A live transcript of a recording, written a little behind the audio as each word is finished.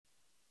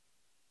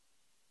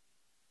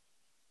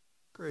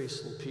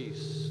Grace and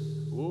peace.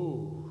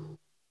 Whoa.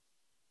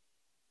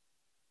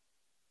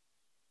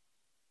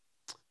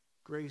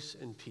 Grace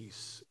and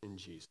peace in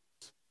Jesus.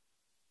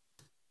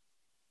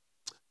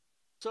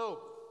 So,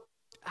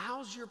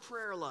 how's your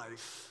prayer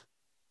life?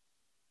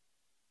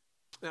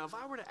 Now, if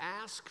I were to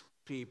ask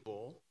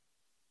people,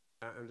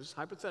 and this is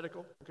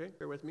hypothetical, okay,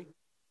 bear with me.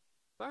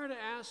 If I were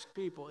to ask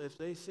people if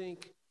they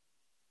think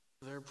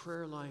their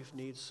prayer life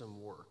needs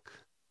some work,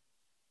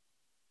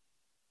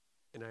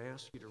 and I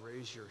ask you to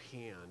raise your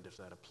hand if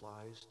that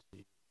applies to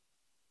you,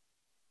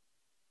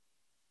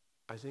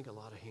 I think a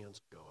lot of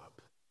hands go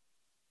up.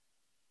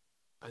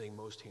 I think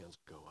most hands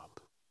go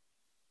up.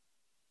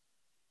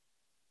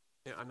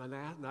 And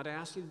I'm not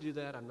asking you to do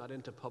that. I'm not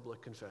into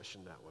public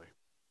confession that way.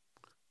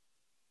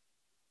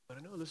 But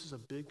I know this is a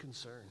big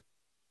concern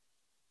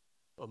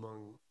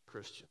among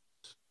Christians.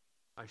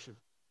 I should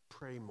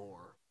pray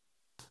more.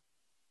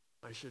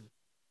 I should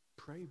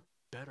pray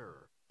better.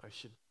 I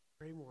should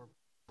pray more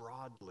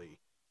broadly.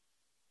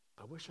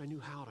 I wish I knew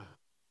how to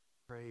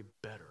pray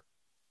better.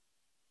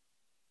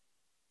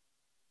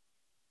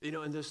 You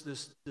know, and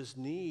this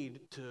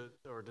need to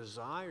or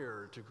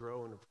desire to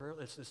grow in prayer,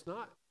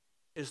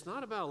 it's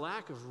not about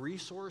lack of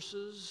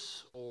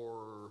resources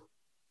or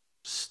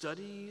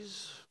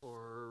studies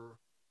or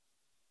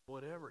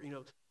whatever. You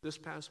know, this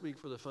past week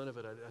for the fun of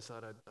it, I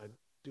thought I'd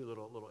do a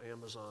little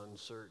Amazon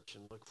search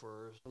and look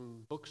for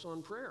some books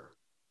on prayer.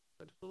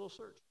 I did a little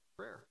search,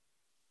 prayer.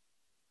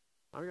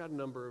 I got a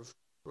number of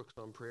books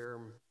on prayer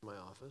in my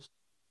office,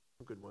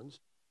 some good ones.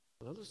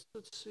 Well,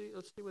 let's see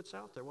what's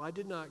out there. Well, I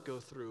did not go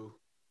through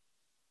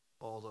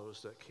all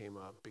those that came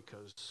up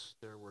because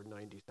there were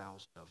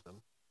 90,000 of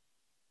them.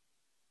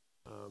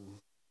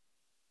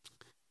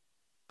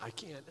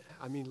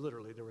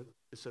 Literally,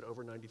 it said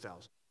over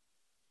 90,000.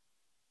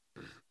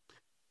 And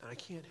I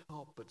can't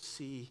help but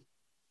see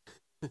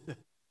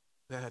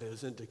that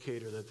as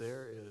indicator that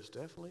there is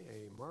definitely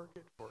a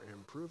market for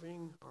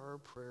improving our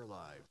prayer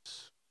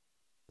lives.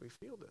 We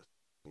feel this.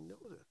 We know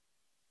this.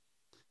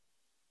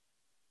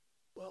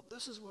 Well,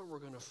 this is what we're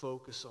going to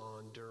focus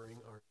on during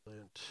our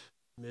Lent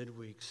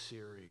Midweek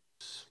series.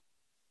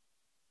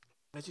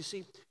 As you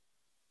see,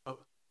 of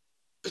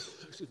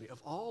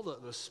all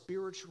the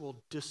spiritual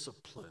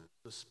discipline,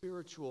 the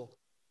spiritual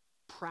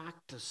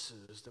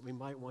practices that we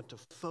might want to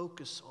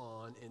focus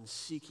on in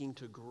seeking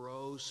to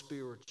grow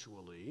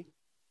spiritually,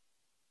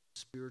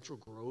 spiritual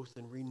growth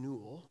and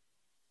renewal,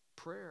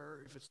 prayer,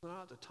 if it's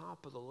not at the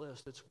top of the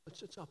list,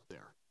 it's up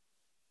there.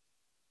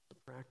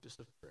 The practice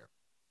of prayer.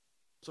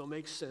 So it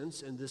makes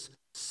sense in this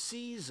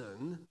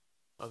season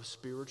of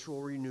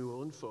spiritual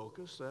renewal and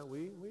focus that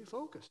we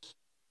focus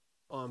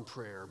on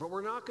prayer. But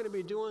we're not going to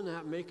be doing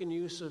that, making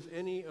use of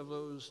any of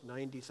those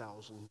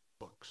 90,000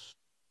 books.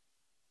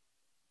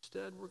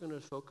 Instead, we're going to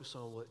focus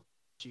on what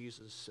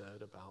Jesus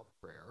said about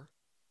prayer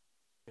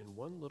in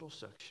one little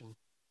section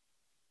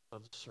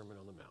of the Sermon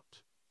on the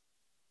Mount.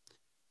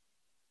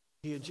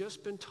 He had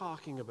just been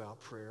talking about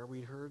prayer.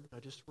 I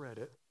just read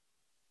it,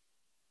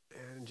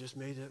 and just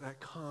made that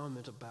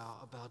comment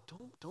about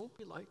don't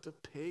be like the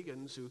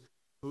pagans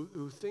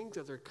who think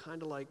that they're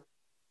kind of like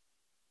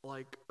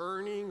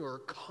earning or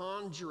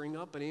conjuring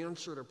up an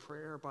answer to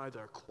prayer by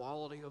the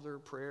quality of their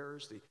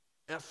prayers, the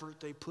effort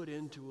they put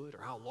into it,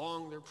 or how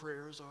long their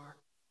prayers are.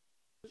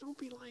 But don't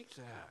be like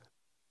that.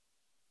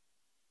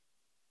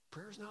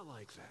 Prayer's not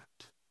like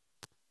that.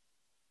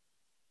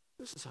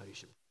 This is how you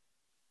should pray.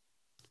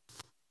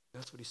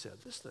 That's what he said.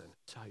 This then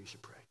is how you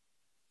should pray.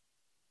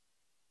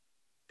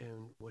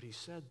 And what he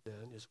said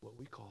then is what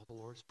we call the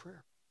Lord's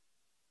Prayer.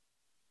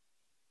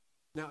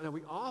 Now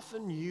we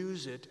often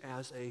use it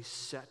as a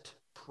set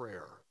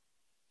prayer.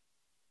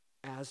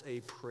 As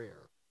a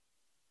prayer.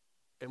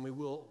 And we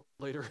will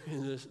later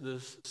in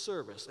this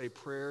service, a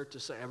prayer to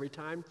say, every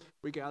time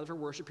we gather for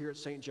worship here at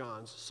St.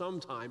 John's,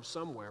 sometime,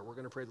 somewhere, we're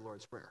going to pray the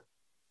Lord's Prayer.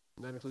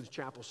 And that includes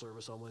chapel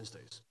service on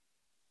Wednesdays.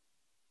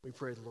 We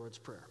pray the Lord's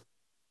Prayer.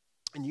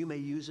 And you may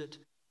use it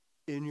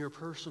in your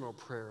personal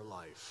prayer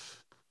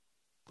life.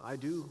 I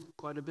do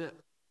quite a bit.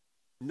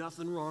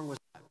 Nothing wrong with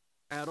that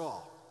at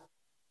all.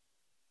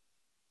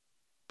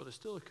 But it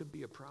could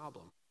be a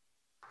problem.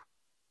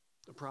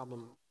 A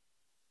problem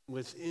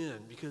within.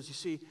 Because you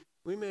see,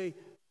 we may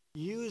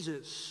use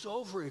it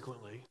so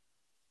frequently,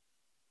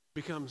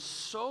 become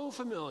so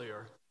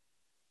familiar,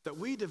 that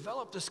we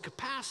develop this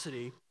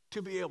capacity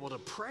to be able to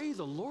pray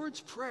the Lord's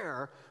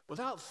Prayer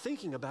without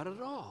thinking about it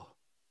at all.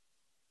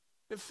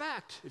 In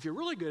fact, if you're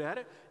really good at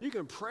it, you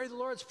can pray the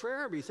Lord's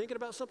Prayer and be thinking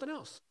about something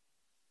else.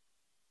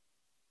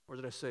 Or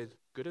did I say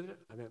good at it?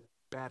 I meant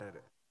bad at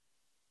it.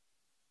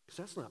 Because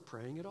that's not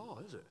praying at all,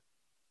 is it?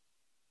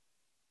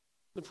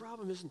 The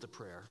problem isn't the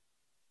prayer.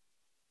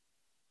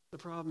 The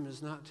problem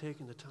is not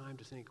taking the time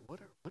to think, what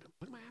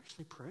am I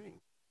actually praying?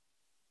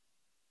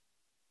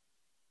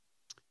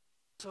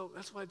 So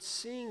that's why it's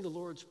seeing the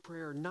Lord's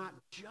Prayer not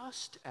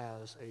just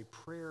as a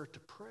prayer to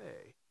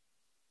pray,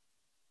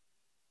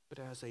 but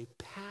as a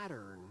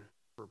pattern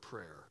for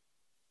prayer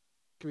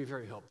can be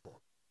very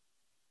helpful.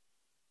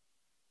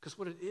 Because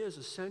what it is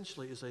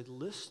essentially is a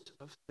list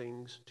of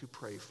things to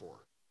pray for.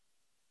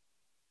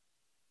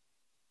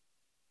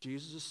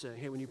 Jesus is saying,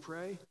 hey, when you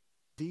pray,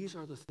 these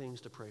are the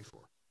things to pray for.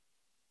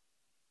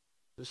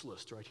 This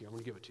list right here, I'm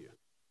going to give it to you.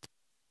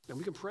 And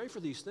we can pray for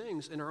these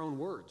things in our own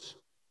words.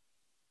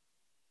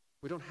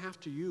 We don't have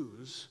to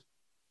use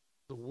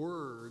the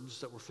words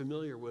that we're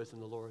familiar with in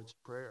the Lord's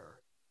Prayer,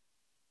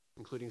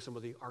 including some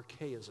of the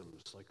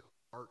archaisms like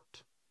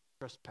art,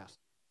 trespass.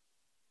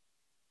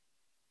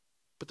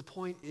 But the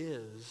point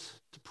is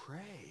to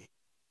pray,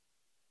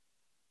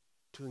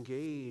 to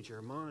engage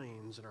our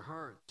minds and our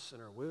hearts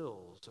and our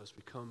wills as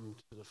we come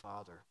to the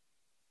Father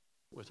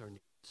with our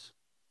needs.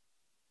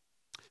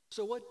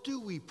 So what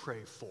do we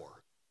pray for?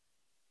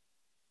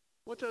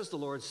 What does the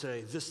Lord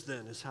say, this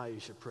then is how you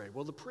should pray?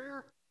 Well, the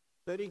prayer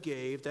that he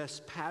gave, that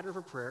pattern of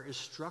a prayer, is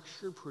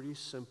structured pretty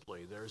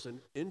simply. There's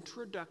an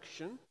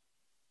introduction,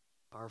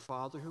 our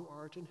Father who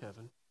art in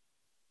heaven,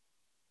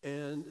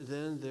 and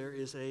then there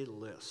is a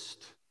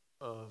list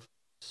of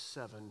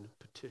 7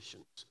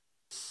 petitions,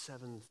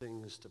 7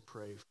 things to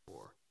pray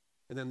for.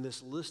 And then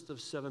this list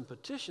of 7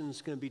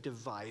 petitions can be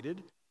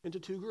divided into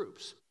 2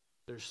 groups.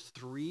 There's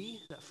 3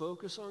 that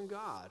focus on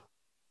God,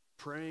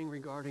 praying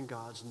regarding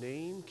God's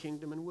name,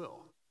 kingdom, and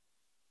will.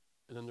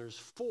 And then there's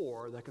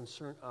 4 that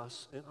concern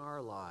us in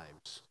our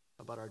lives,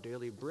 about our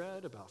daily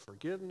bread, about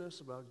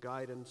forgiveness, about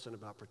guidance, and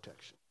about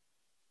protection.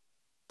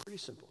 Pretty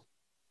simple.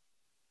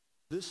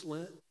 This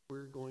Lent,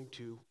 we're going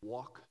to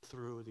walk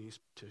through these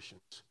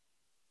petitions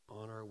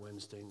on our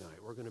Wednesday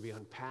night. We're going to be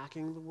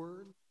unpacking the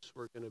words.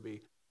 We're going to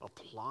be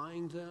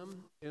applying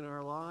them in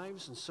our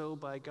lives. And so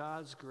by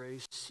God's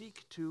grace,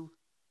 seek to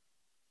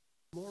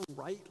more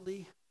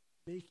rightly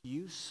make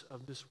use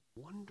of this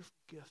wonderful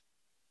gift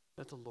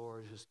that the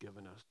Lord has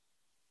given us.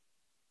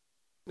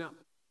 Now,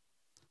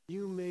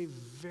 you may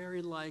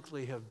very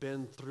likely have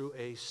been through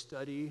a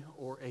study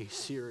or a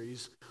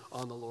series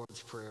on the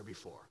Lord's Prayer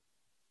before.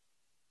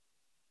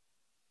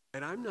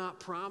 And I'm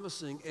not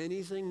promising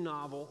anything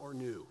novel or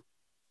new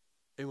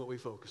in what we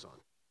focus on.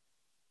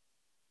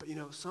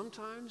 But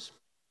sometimes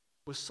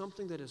with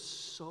something that is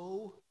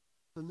so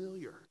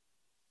familiar,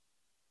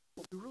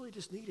 what we really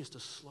just need is to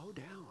slow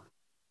down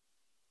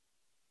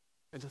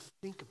and to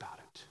think about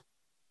it,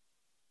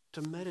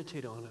 to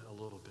meditate on it a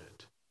little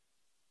bit.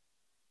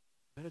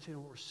 Meditate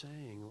on what we're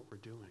saying, what we're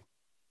doing.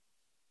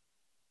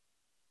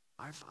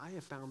 I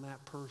have found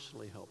that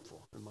personally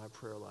helpful in my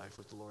prayer life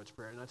with the Lord's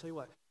Prayer. And I tell you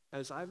what,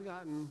 as I've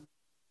gotten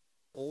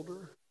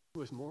older,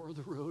 with more of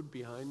the road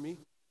behind me,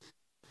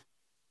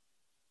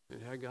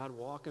 and had God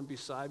walking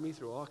beside me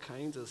through all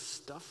kinds of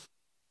stuff,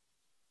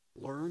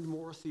 learned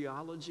more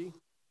theology,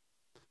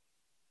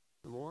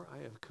 the more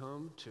I have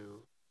come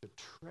to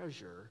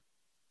treasure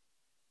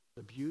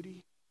the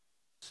beauty,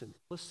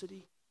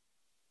 simplicity,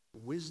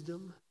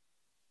 wisdom,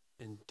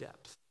 and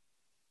depth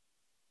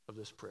of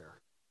this prayer,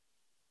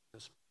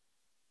 this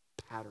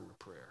pattern of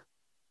prayer.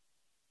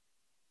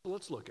 So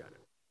let's look at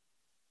it.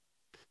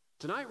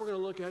 Tonight we're going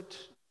to look at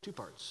 2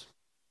 parts,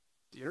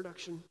 the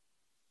introduction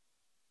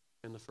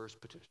and the first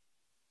petition.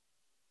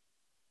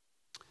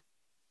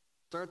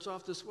 Starts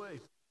off this way.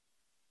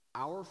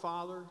 Our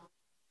Father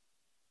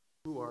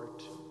who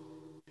art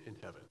in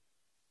heaven.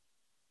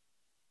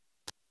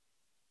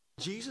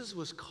 Jesus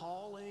was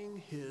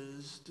calling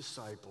his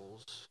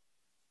disciples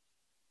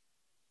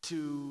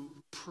to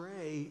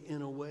pray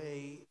in a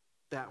way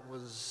that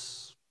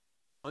was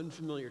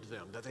unfamiliar to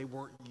them, that they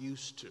weren't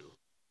used to.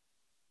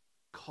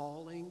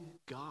 Calling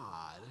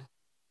God,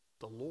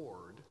 the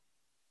Lord,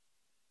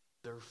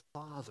 their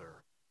Father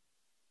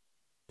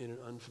in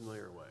a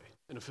familiar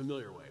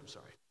way.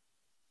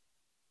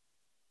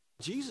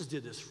 Jesus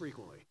did this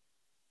frequently.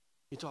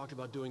 He talked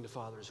about doing the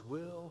Father's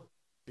will,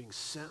 being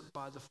sent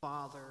by the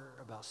Father,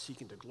 about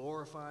seeking to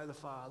glorify the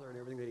Father and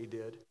everything that he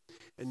did.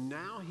 And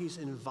now he's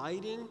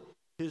inviting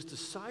his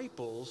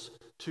disciples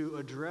to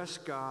address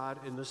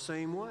God in the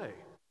same way.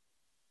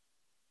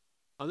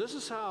 Now, this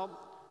is how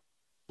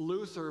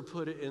Luther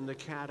put it in the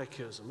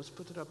Catechism. Let's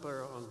put it up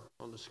there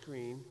on the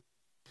screen.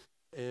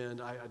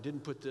 And I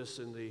didn't put this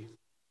in the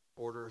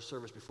order of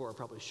service before. I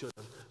probably should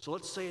have. So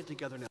let's say it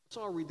together now. Let's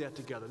all read that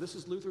together. This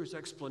is Luther's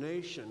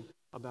explanation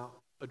about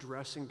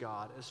addressing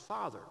God as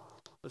Father.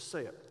 Let's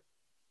say it.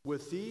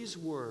 With these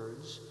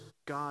words,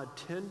 God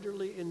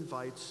tenderly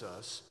invites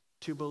us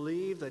to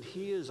believe that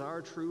he is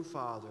our true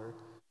Father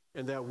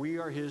and that we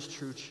are his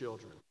true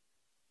children,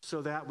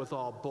 so that with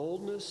all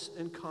boldness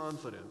and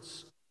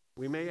confidence,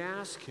 we may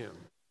ask him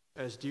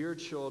as dear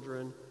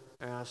children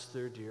ask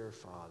their dear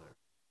Father.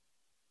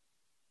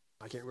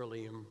 I can't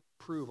really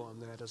improve on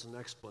that as an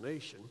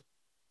explanation,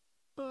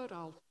 but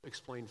I'll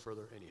explain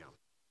further anyhow.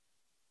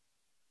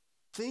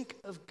 Think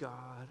of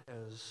God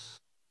as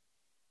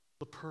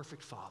the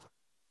perfect Father.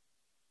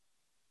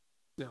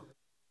 Now,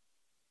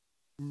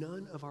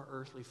 none of our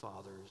earthly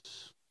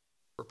fathers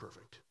are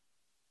perfect.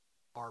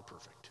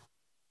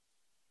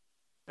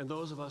 And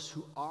those of us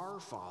who are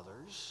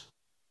fathers,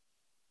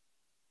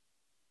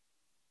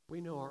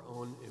 we know our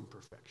own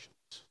imperfections.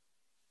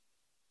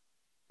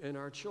 And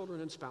our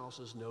children and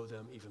spouses know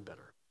them even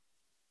better.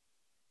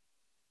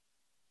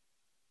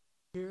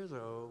 Here,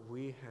 though,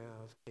 we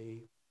have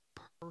a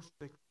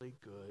perfectly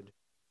good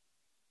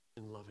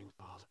and loving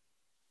Father.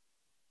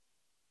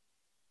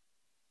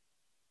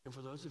 And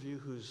for those of you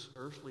whose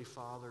earthly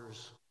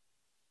fathers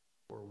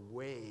were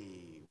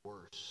way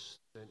worse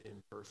than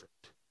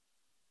imperfect,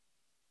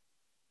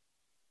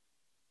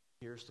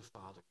 here's the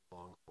Father you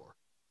long for,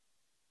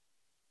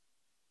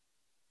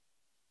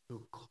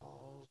 who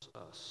calls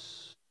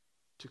us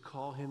to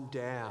call him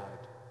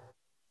Dad,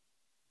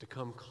 to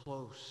come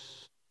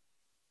close,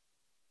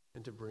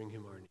 and to bring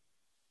him our need.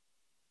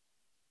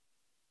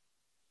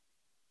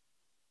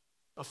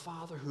 A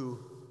Father who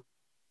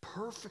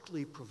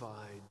perfectly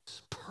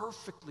provides,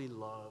 perfectly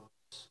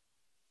loves,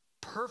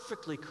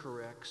 perfectly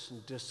corrects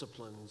and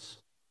disciplines,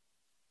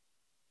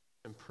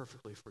 and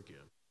perfectly forgives.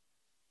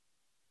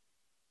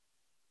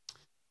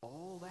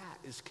 All that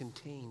is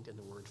contained in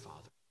the word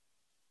Father.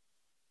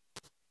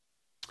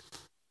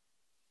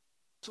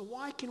 So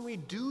why can we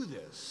do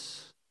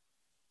this?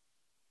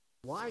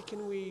 Why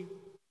can we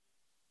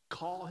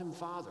call him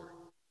Father?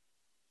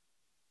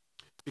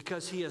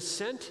 Because he has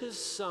sent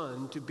his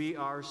Son to be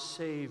our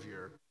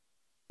Savior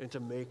and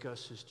to make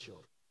us his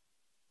children.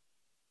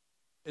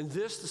 And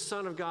this the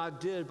Son of God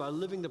did by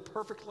living the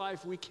perfect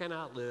life we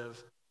cannot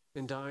live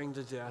and dying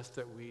the death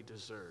that we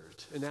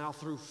deserved. And now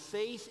through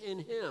faith in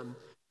him,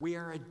 we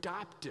are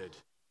adopted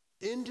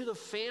into the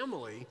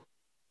family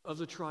of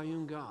the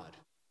triune God.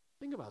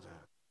 Think about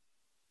that.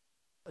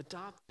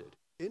 Adopted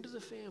into the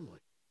family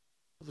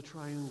of the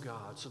triune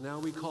God. So now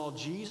we call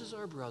Jesus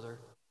our brother,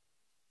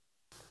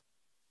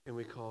 and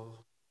we call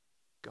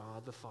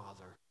God the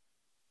Father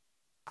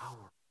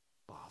our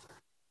Father.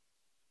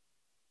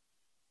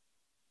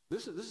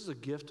 This is a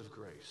gift of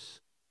grace.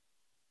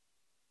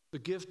 The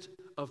gift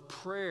of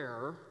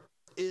prayer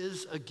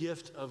is a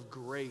gift of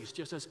grace,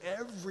 just as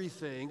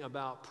everything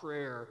about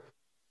prayer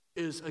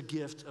is a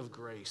gift of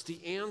grace.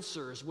 The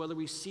answers, whether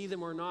we see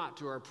them or not,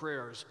 to our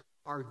prayers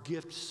are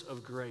gifts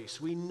of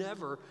grace. We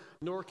never,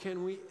 nor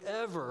can we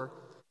ever,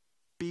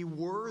 be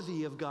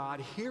worthy of God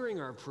hearing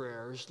our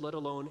prayers, let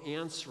alone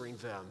answering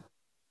them.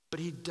 But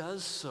he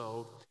does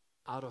so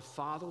out of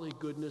fatherly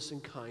goodness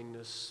and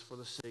kindness for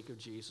the sake of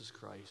Jesus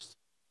Christ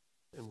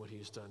and what he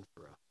has done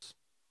for us.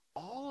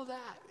 All of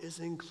that is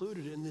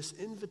included in this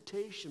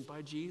invitation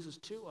by Jesus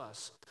to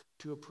us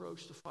to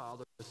approach the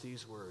Father with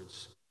these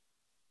words: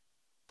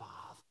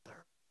 Father.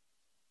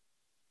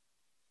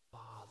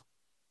 Father.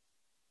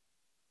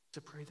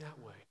 To pray that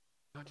way,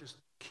 not just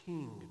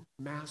king,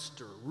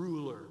 master,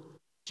 ruler,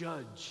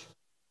 judge.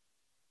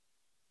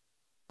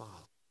 Father.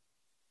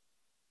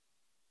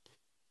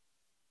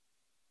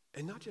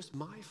 And not just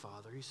my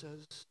Father, he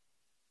says,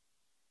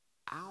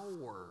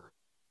 our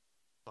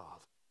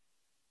Father.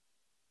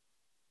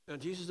 Now,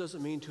 Jesus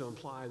doesn't mean to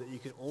imply that you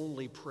can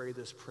only pray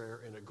this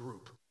prayer in a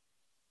group.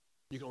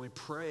 You can only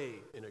pray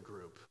in a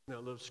group.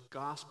 Now, those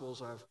Gospels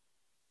have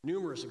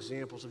numerous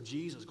examples of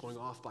Jesus going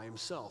off by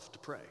himself to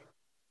pray.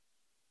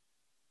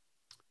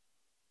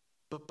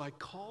 But by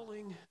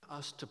calling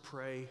us to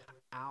pray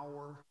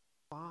our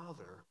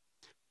Father,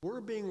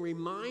 we're being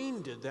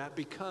reminded that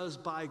because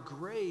by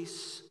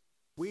grace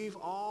we've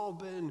all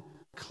been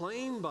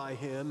claimed by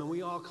him and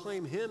we all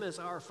claim him as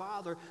our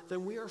Father,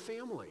 then we are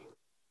family.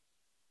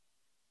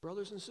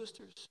 Brothers and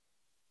sisters.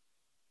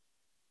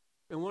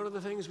 And one of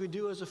the things we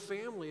do as a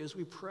family is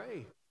we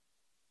pray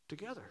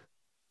together,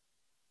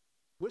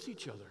 with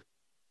each other,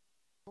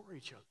 for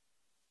each other.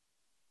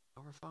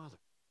 Our Father.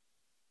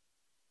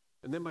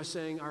 And then by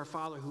saying, our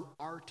Father who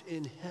art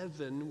in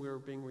heaven, we're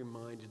being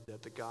reminded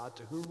that the God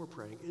to whom we're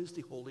praying is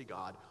the holy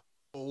God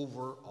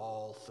over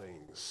all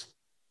things.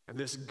 And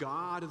this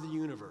God of the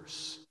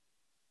universe,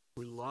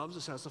 who loves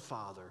us as a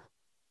Father,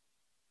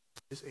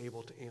 is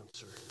able to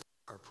answer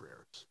our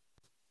prayers.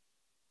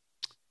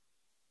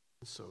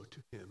 And so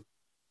to him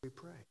we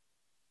pray.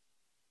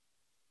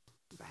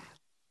 That,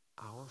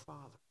 our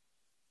Father,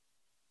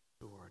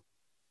 who art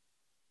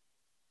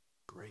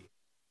great,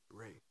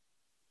 great.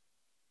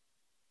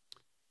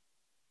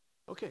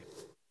 Okay.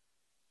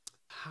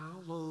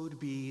 Hallowed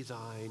be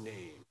thy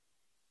name.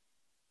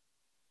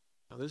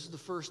 Now this is the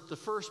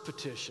first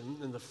petition,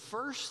 and the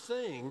first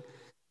thing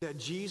that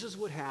Jesus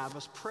would have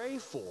us pray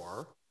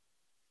for,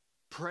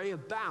 pray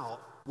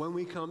about when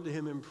we come to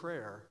him in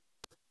prayer,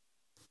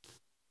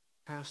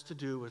 has to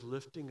do with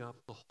lifting up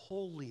the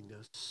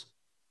holiness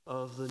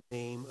of the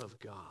name of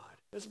God.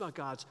 It's about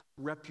God's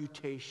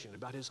reputation,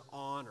 about his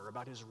honor,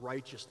 about his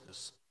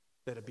righteousness,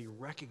 that it be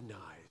recognized,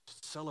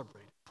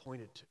 celebrated,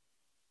 pointed to.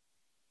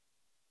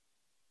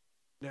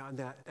 Now, in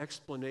that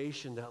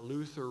explanation that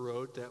Luther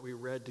wrote that we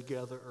read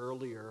together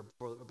earlier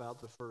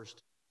about the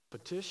first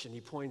petition,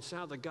 he points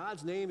out that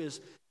God's name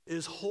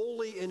is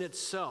holy in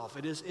itself.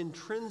 It is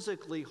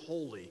intrinsically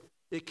holy.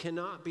 It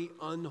cannot be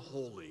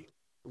unholy.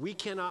 We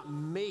cannot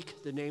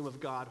make the name of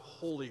God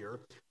holier,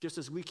 just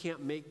as we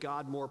can't make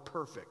God more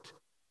perfect.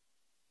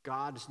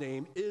 God's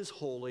name is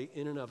holy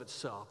in and of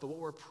itself. But what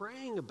we're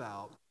praying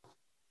about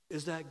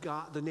is that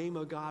God, the name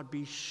of God,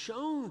 be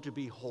shown to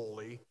be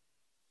holy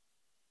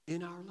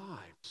in our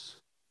lives,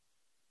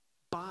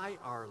 by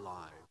our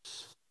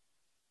lives,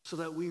 so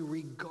that we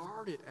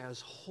regard it as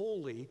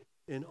holy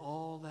in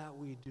all that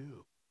we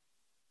do.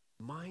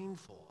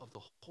 mindful of the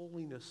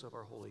holiness of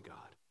our holy God.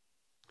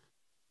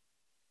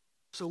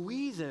 So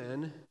we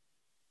then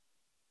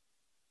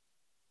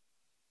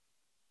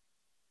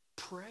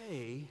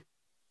pray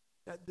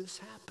that this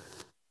happen.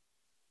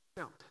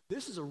 Now,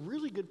 this is a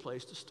really good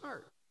place to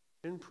start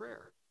in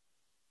prayer.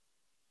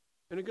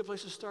 And a good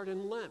place to start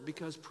in Lent,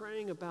 because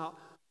praying about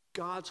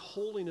God's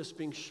holiness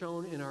being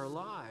shown in our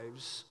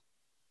lives,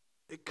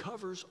 it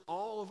covers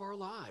all of our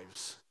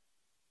lives.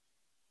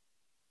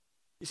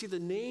 You see, the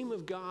name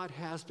of God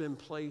has been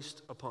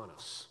placed upon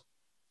us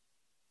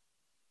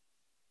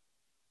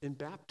in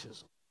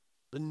baptism.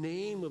 The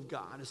name of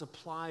God is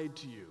applied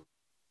to you.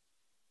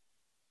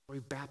 We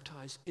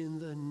baptize in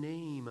the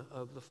name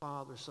of the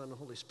Father, Son, and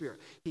Holy Spirit.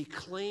 He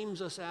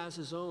claims us as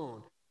his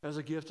own, as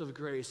a gift of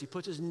grace. He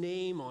puts his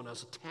name on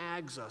us,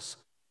 tags us,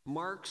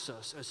 marks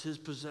us as his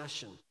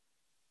possession.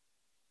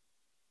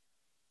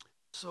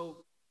 So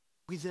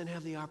we then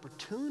have the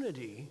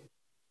opportunity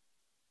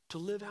to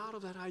live out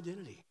of that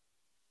identity.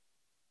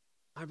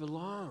 I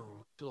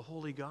belong to the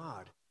holy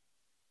God.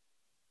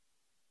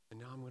 And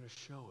now I'm going to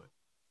show it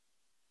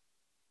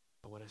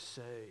by what I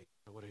say,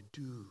 by what I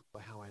do,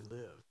 by how I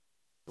live.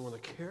 And when the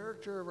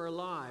character of our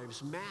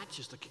lives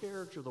matches the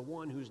character of the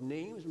one whose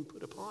name has been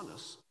put upon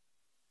us,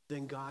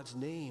 then God's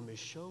name is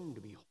shown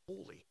to be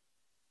holy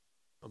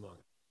among us.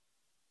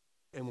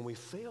 And when we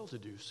fail to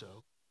do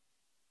so,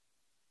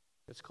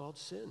 it's called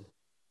sin,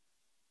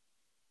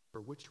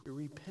 for which we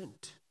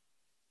repent,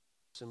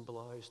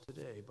 symbolized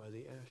today by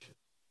the ashes.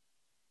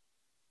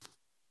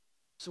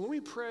 So when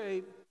we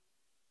pray,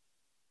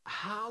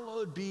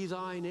 hallowed be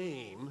thy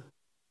name,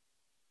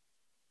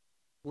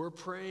 we're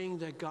praying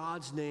that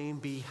God's name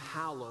be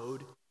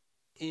hallowed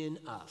in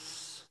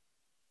us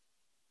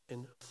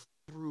and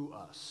through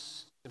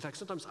us. In fact,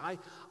 sometimes I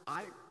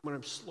when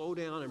I'm slow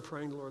down and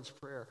praying the Lord's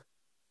Prayer,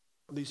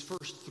 these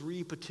first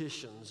three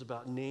petitions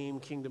about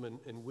name, kingdom,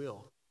 and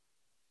will,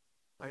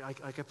 I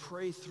could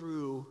pray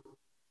through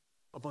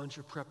a bunch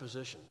of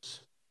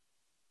prepositions.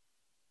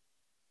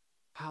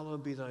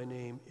 Hallowed be thy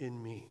name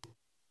in me.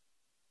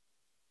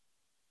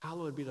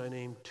 Hallowed be thy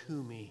name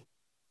to me.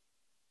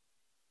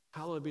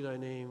 Hallowed be thy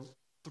name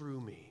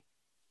through me.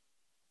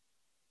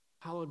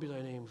 Hallowed be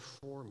thy name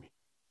for me.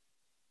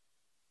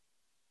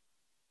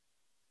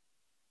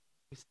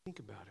 We think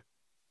about it.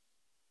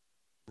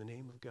 In the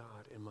name of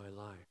God in my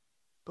life.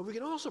 But we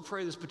can also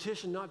pray this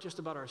petition not just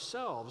about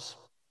ourselves,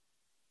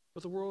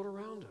 but the world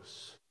around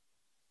us.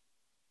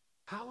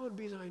 Hallowed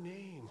be thy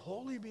name.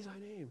 Holy be thy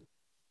name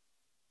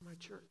in my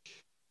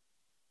church.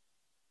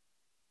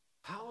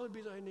 Hallowed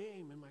be thy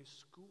name in my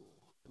school,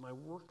 in my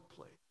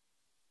workplace,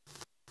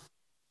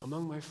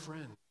 among my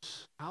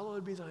friends.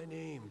 Hallowed be thy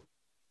name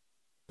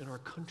in our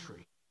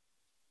country,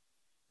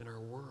 in our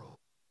world.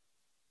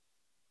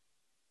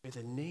 May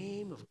the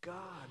name of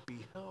God be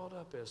held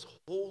up as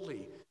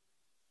holy,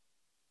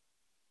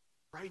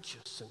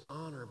 righteous, and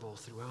honorable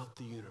throughout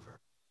the universe.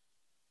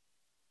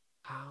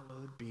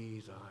 Hallowed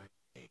be thy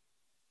name.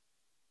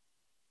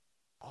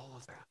 All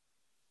of that,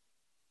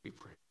 we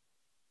pray.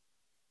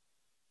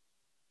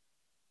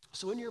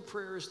 So in your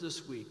prayers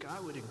this week, I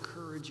would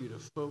encourage you to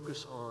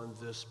focus on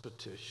this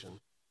petition,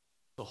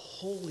 the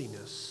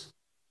holiness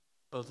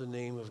of the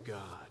name of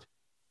God.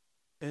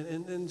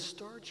 And then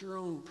start your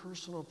own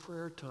personal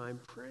prayer time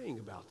praying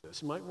about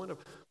this. You might want to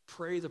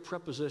pray the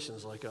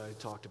prepositions like I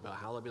talked about.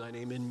 Hallowed be thy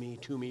name in me,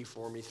 to me,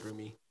 for me, through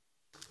me.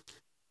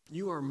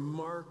 You are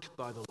marked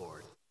by the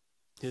Lord.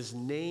 His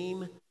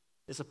name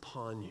is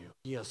upon you.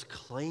 He has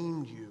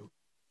claimed you.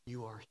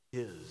 You are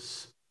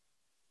his.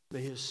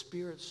 May his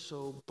Spirit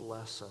so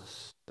bless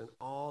us in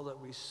all that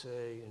we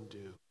say and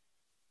do,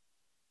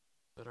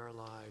 that our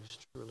lives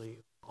truly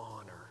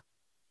honor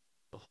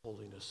the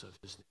holiness of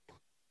his name.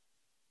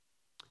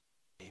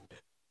 Amen.